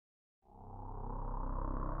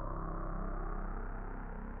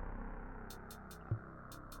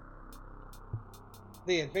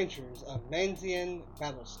The Adventures of Manzian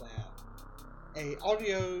Battlestab, a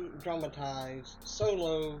audio dramatized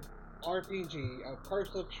solo RPG of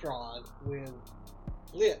Curse of Strahd with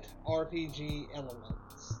lit RPG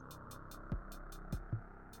elements.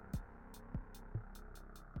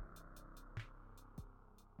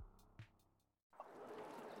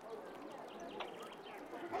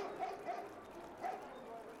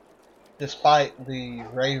 Despite the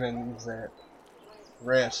ravens that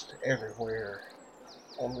rest everywhere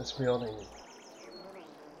on this building,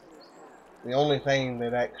 the only thing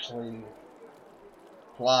that actually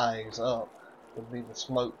flies up would be the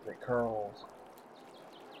smoke that curls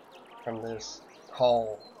from this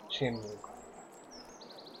tall chimney.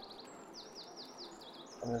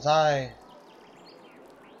 And as I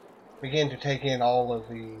begin to take in all of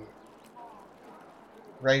the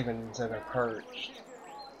ravens that are perched,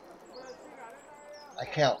 I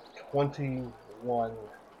count 21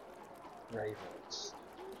 ravens.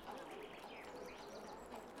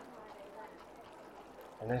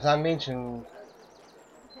 And as I mentioned,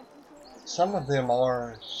 some of them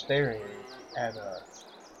are staring at us,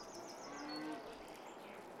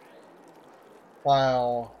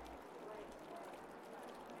 while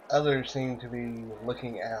others seem to be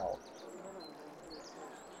looking out.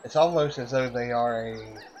 It's almost as though they are a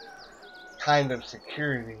kind of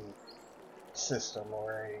security system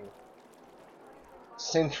or a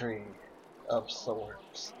sentry of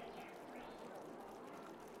sorts.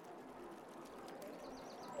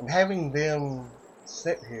 And having them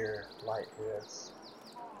sit here like this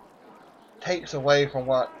takes away from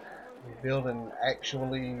what the building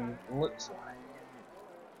actually looks like.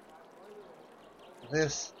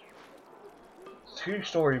 This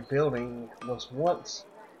two-story building was once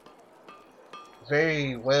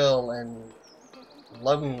very well and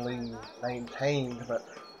lovingly maintained, but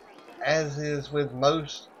as is with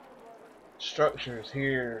most structures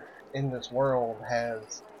here in this world,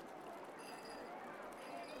 has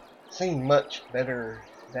seen much better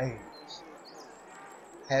days,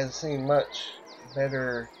 has seen much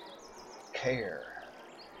better care.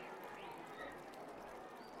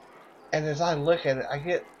 And as I look at it, I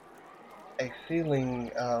get a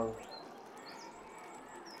feeling of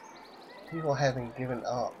people having given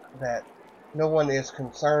up, that no one is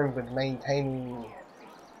concerned with maintaining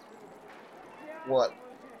what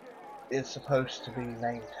is supposed to be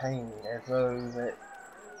maintained, as though that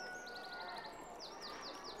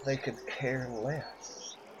they could care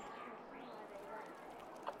less.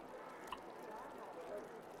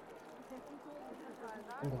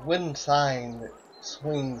 The wooden sign that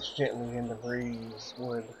swings gently in the breeze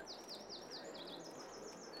would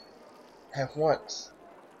have once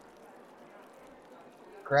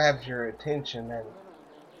grabbed your attention, and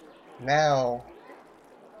now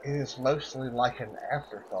it is mostly like an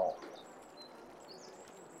afterthought.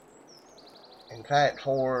 In fact,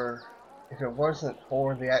 if it wasn't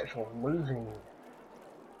for the actual moving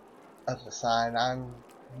of the sign, I'm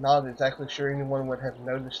not exactly sure anyone would have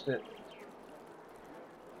noticed it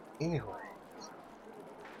anyway.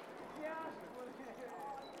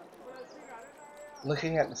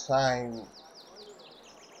 Looking at the sign,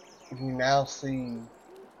 you now see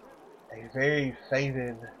a very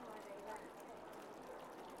faded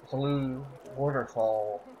blue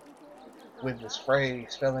waterfall with the spray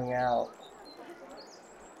spelling out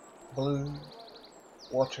 "Blue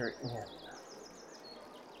Water Inn."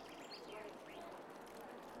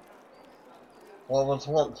 What was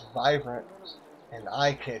once vibrant and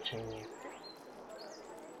eye-catching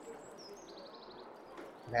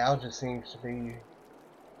now just seems to be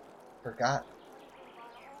forgotten.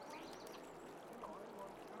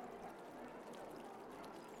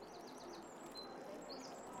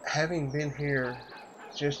 Having been here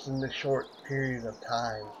just in this short period of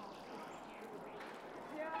time,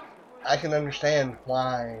 I can understand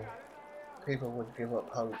why people would give up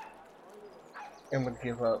hope and would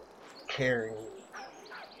give up caring.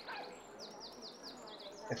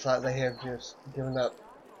 It's like they have just given up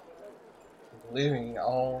living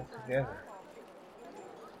altogether.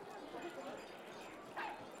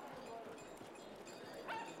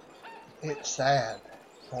 It's sad,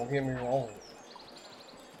 don't get me wrong.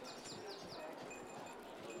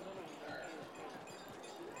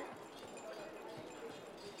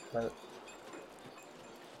 But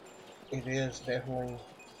it is definitely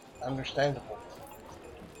understandable.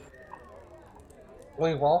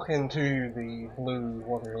 We walk into the Blue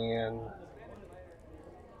Water Inn,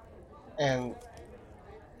 and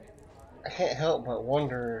I can't help but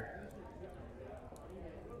wonder,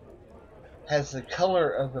 has the color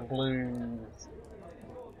of the blues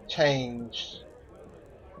changed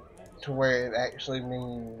to where it actually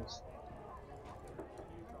means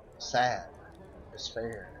sad,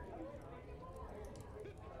 despair.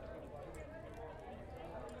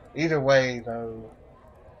 Either way, though,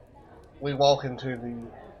 we walk into the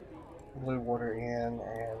Blue Water Inn,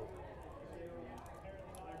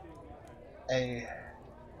 and a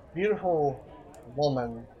beautiful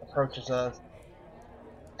woman approaches us,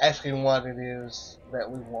 asking what it is that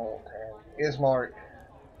we want, and Ismark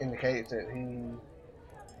indicates that he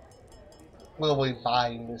will be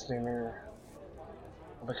buying this dinner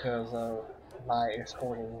because of my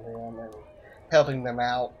escorting them and helping them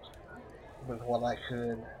out with what I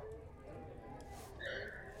could.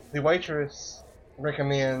 The waitress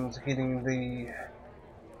recommends getting the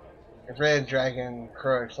Red Dragon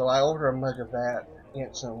Crush, so I order a mug of that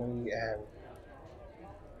instantly, and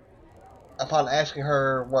upon asking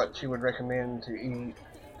her what she would recommend to eat,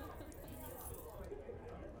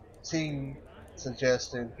 she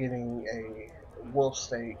suggested getting a wolf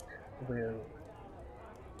steak with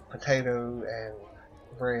potato and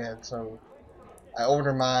bread, so I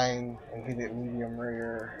order mine and get it medium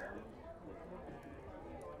rare.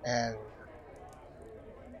 And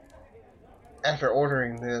after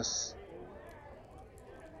ordering this,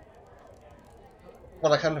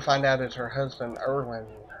 what I come to find out is her husband, Erwin,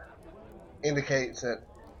 indicates that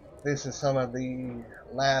this is some of the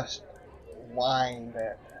last wine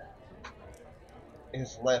that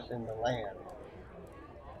is left in the land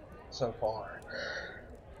so far.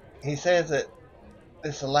 He says that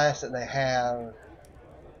it's the last that they have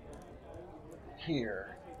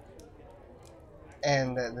here,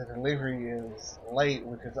 and that the delivery is late,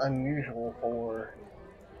 which is unusual for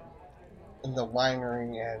the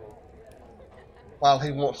winery, and while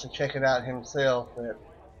he wants to check it out himself, that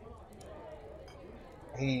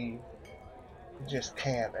he just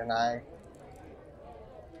can't, and I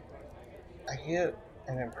get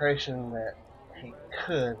an impression that he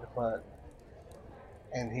could,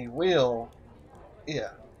 and he will,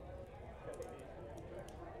 yeah,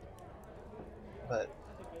 but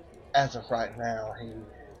as of right now, he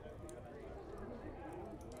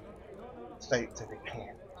states that he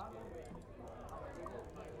can't.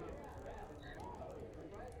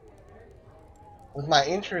 With my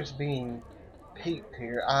interest being piqued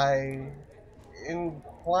here, I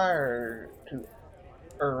inquire to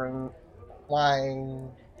Erwin why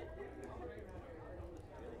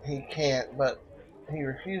he can't, but he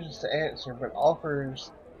refuses to answer, but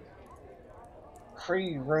offers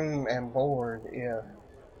free room and board if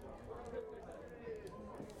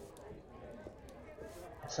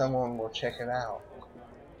someone will check it out.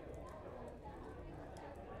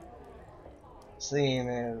 Seeing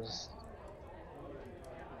as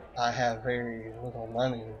I have very little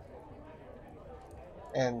money,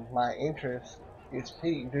 and my interest is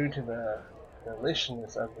piqued due to the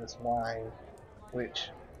deliciousness of this wine, which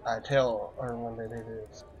I tell Erwin that it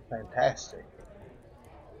is fantastic.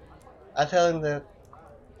 I tell him that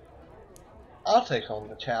I'll take on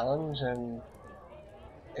the challenge, and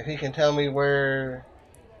if he can tell me where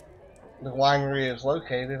the winery is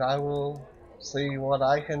located, I will see what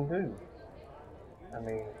I can do. I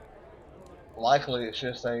mean, likely it's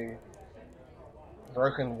just a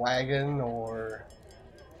broken wagon, or,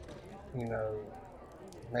 you know,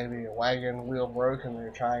 maybe a wagon wheel broke and they're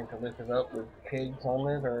trying to lift it up with kegs on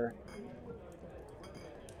it, or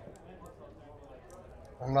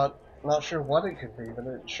I'm not sure what it could be, but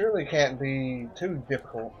it surely can't be too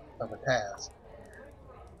difficult of a task.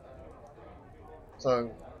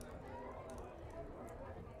 So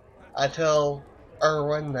I tell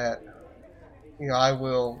Erwin that, you know, I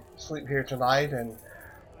will sleep here tonight and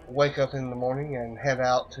wake up in the morning and head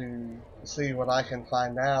out to see what I can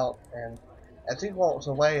find out. And as he walks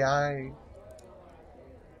away, I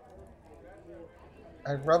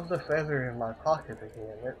rub the feather in my pocket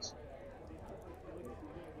again. It's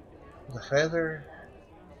the feather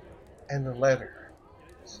and the letter.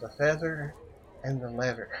 It's the feather and the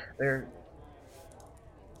letter. They're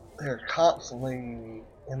constantly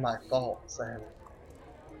in my thoughts,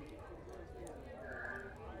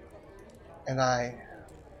 and I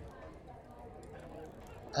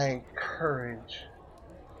encourage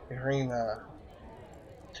Irina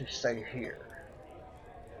to stay here.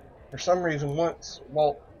 For some reason, once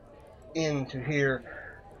walked into here,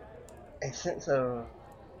 a sense of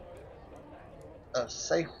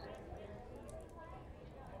safety.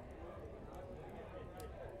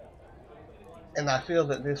 And I feel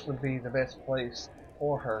that this would be the best place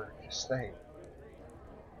for her to stay.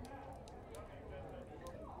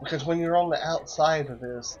 Because when you're on the outside of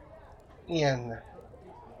this inn,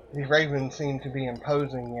 the ravens seem to be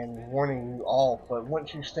imposing and warning you off, but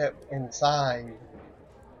once you step inside,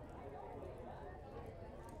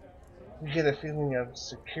 you get a feeling of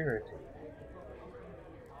security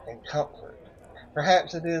and comfort.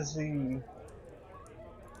 Perhaps it is the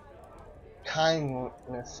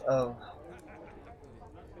kindness of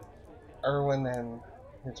Erwin and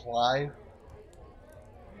his wife.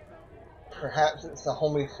 Perhaps it's the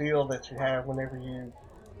homey feel that you have whenever you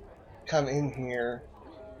come in here.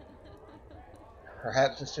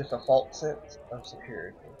 Perhaps it's just a false sense of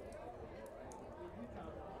security.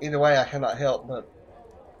 Either way, I cannot help but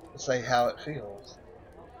say how it feels.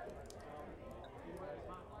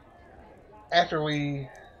 After we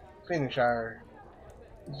finish our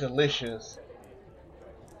delicious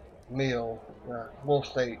meal, the wolf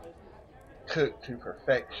steak cooked to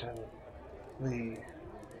perfection, the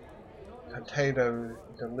potato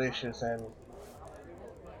delicious, and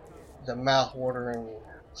the mouth-watering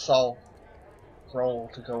soft roll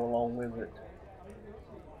to go along with it.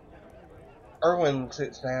 Erwin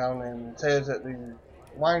sits down and says that the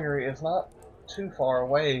winery is not too far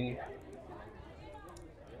away,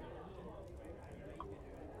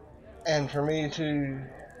 and for me to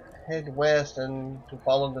head west and to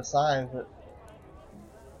follow the signs,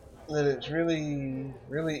 that it's really,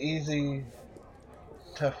 really easy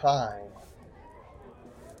to find.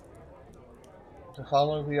 To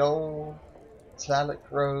follow the old Salic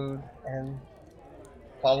Road and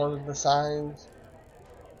follow the signs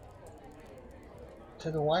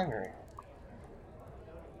to the winery.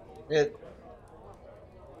 It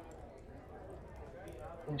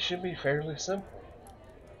should be fairly simple.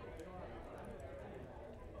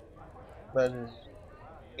 But is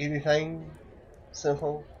anything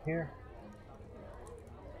simple here?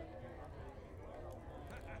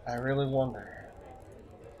 I really wonder.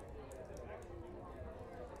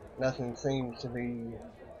 Nothing seems to be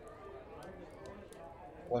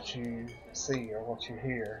what you see or what you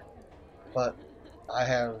hear, but I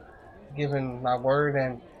have given my word,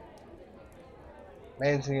 and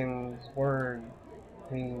Manzian's word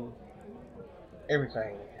means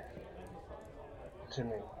everything to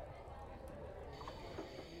me.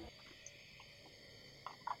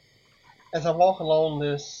 As I walk along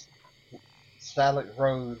this Salic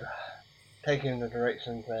Road, taking the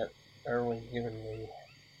directions that Erwin's given me,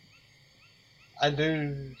 I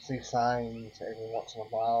do see signs every once in a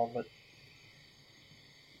while, but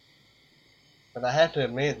I have to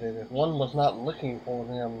admit that if one was not looking for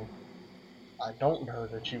them, I don't know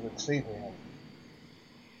that you would see them.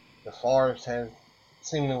 The forest has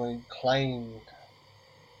seemingly claimed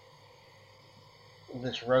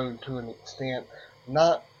this road to an extent,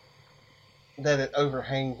 not that it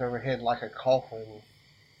overhangs overhead like a coffin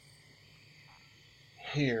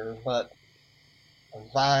here, but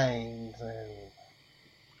vines and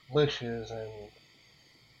bushes and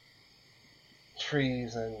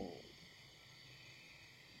trees and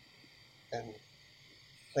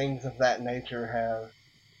things of that nature have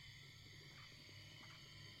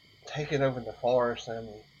taken over the forest, and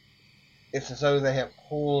it's as though they have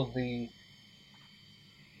pulled the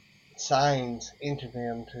signs into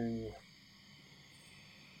them to.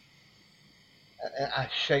 I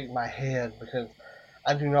shake my head because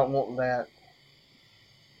I do not want that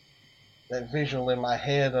visual in my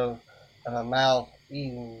head of a mouth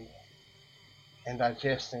eating and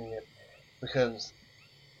digesting it, because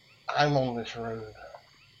I'm on this road.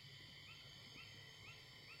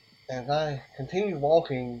 As I continue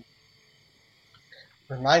walking,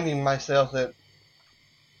 reminding myself that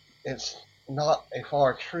it's not a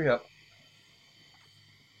far trip,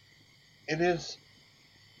 it is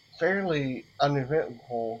fairly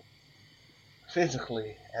uneventful,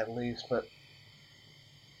 physically at least, but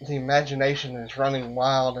the imagination is running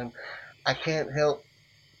wild, and I can't help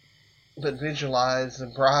but visualize the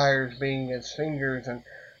briars being as fingers and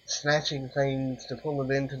snatching things to pull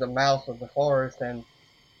it into the mouth of the forest and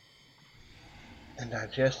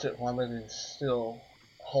digest it while it is still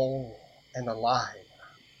whole and alive.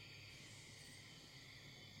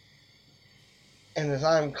 And as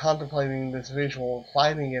I'm contemplating this visual,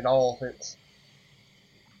 fighting it off, it's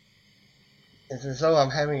as though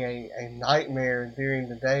I'm having a nightmare during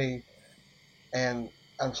the day, and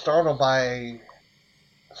I'm startled by a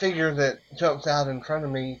figure that jumps out in front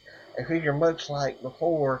of me, a figure much like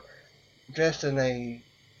before, dressed in a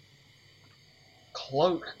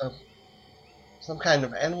cloak of some kind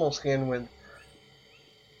of animal skin with,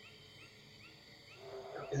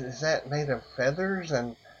 is that made of feathers?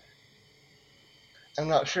 And I'm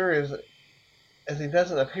not sure, as he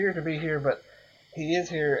doesn't appear to be here, but he is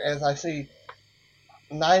here, as I see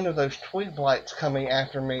 9 of those twig blights coming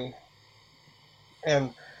after me,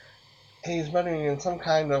 and he's muttering in some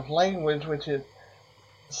kind of language which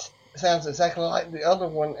sounds exactly like the other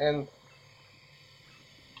one, and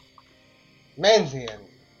Manzian,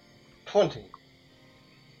 20.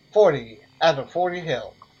 40 out of 40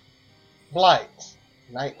 health. Blights,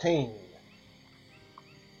 19.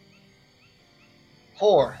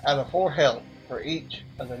 4 out of 4 health for each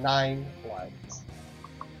of the 9 blights.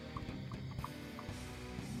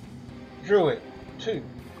 Druid, 2.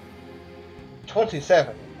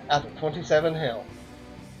 27 out of 27 health.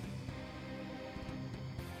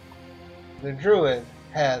 The Druid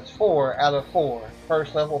has 4 out of 4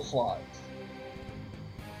 first level slots.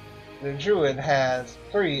 The Druid has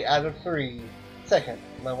 3 out of 3 second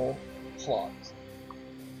level slots.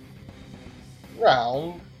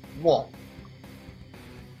 Round 1.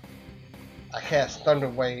 I cast Thunder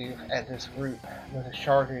Wave at this group that is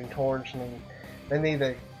charging towards me. They need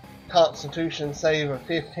a Constitution save of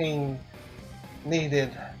 15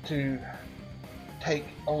 needed to take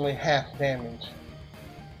only half damage.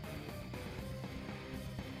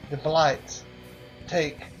 The Blights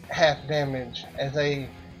take half damage as they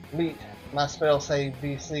meet my spell save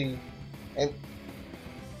DC, and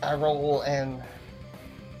I roll an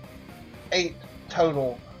 8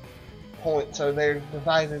 total points, so they're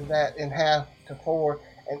divided that in half to 4,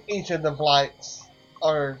 and each of the Blights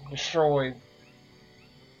are destroyed.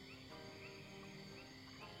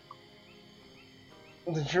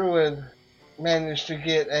 The Druid managed to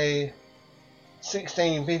get a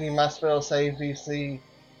 16 beating my spell save DC,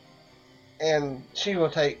 and she will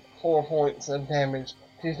take 4 points of damage.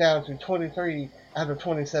 She's down to 23 out of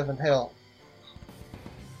 27 health.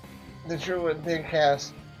 The Druid then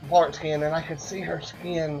casts Bark Skin, and I can see her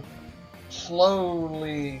skin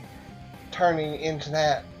slowly turning into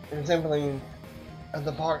that, resembling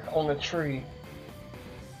the bark on a tree.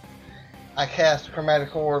 I cast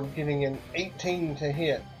Chromatic Orb, getting an 18 to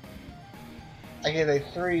hit. I get a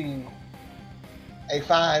 3, a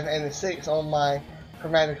 5, and a 6 on my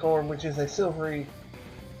Chromatic Orb, which is a silvery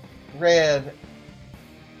red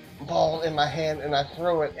ball in my hand, and I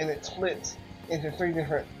throw it, and it splits into 3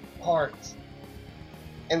 different parts.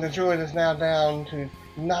 And the Druid is now down to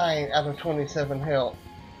 9 out of 27 health.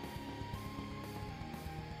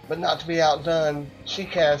 But not to be outdone, she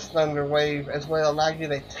casts Thunder Wave as well, and I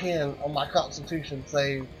get a 10 on my Constitution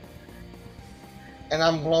save. And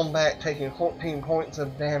I'm blown back, taking 14 points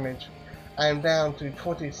of damage. I am down to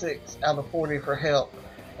 26 out of 40 for health,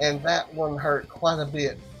 and that one hurt quite a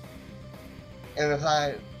bit. And as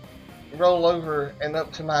I roll over and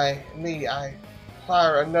up to my knee, I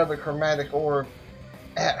fire another Chromatic Orb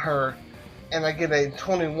at her, and I get a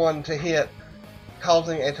 21 to hit,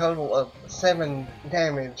 causing a total of 7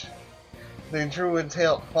 damage. The Druid's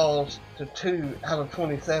health falls to 2 out of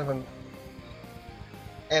 27,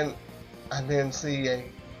 and I then see a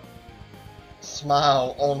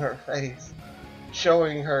smile on her face,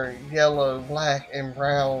 showing her yellow, black, and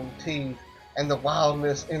brown teeth, and the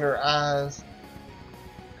wildness in her eyes.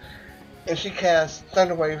 And she casts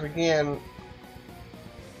Thunder Wave again,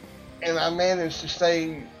 and I managed to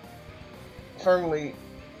stay firmly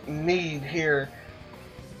kneed here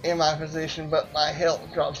in my position, but my health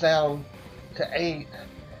drops down to 8,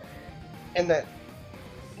 and that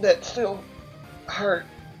still hurt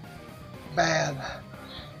bad.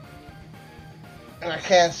 And I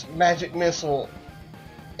cast Magic Missile,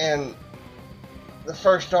 and the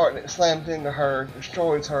first dart that slams into her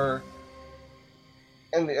destroys her,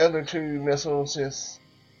 and the other 2 missiles just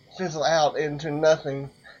fizzle out into nothing.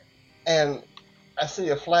 And I see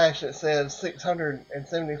a flash that says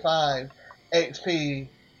 675 XP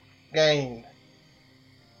gained,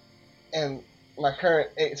 and my current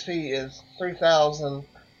XP is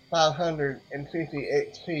 3,550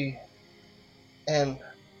 XP, and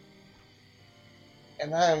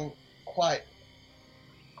I'm quite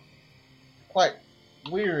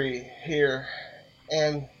weary here,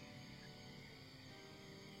 and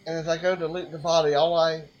as I go to loot the body, all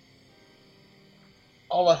I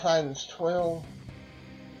find is 12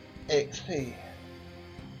 XP.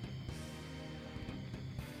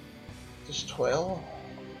 Just 12?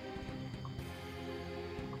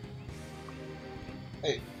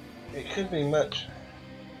 It could be much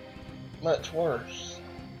worse.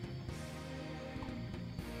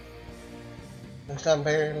 Since I'm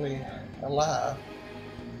barely alive.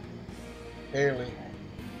 Barely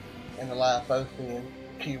and alive, both being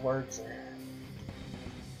key words there.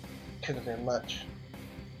 Could have been much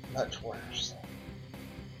worse.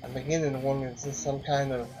 I'm beginning to wonder, is this some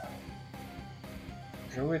kind of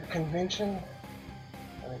Druid convention?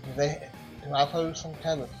 I mean, do I pose some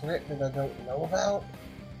kind of threat that I don't know about?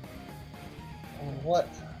 I mean,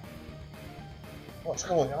 what's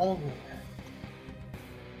going on here?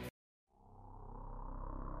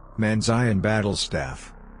 Manzian Battle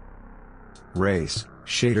Staff. Race,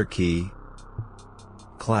 Shader Key,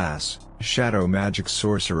 Class, Shadow Magic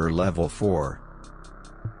Sorcerer Level 4.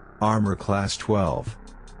 Armor Class 12.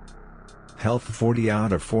 Health 40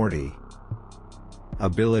 out of 40.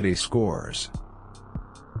 Ability Scores: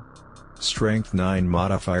 Strength 9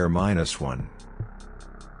 modifier -1.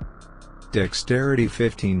 Dexterity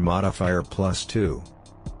 15 modifier +2.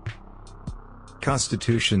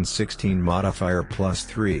 Constitution 16 modifier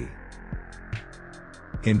 +3.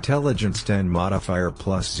 Intelligence 10 modifier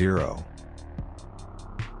 +0.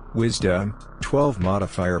 Wisdom 12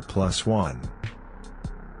 modifier +1.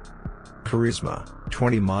 Charisma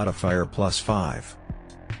 20 modifier +5.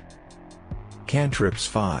 Cantrips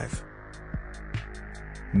 5.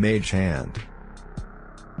 Mage Hand.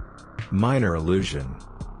 Minor Illusion.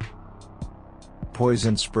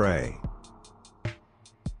 Poison Spray.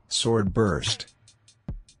 Sword Burst.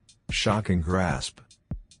 Shocking Grasp.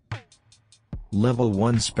 Level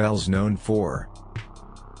 1 spells known for: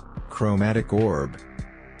 Chromatic Orb,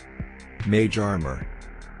 Mage Armor,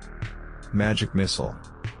 Magic Missile,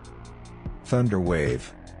 Thunder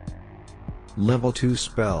Wave. Level 2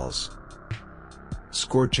 spells: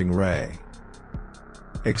 Scorching Ray.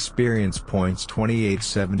 Experience points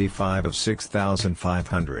 2875 of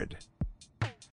 6500.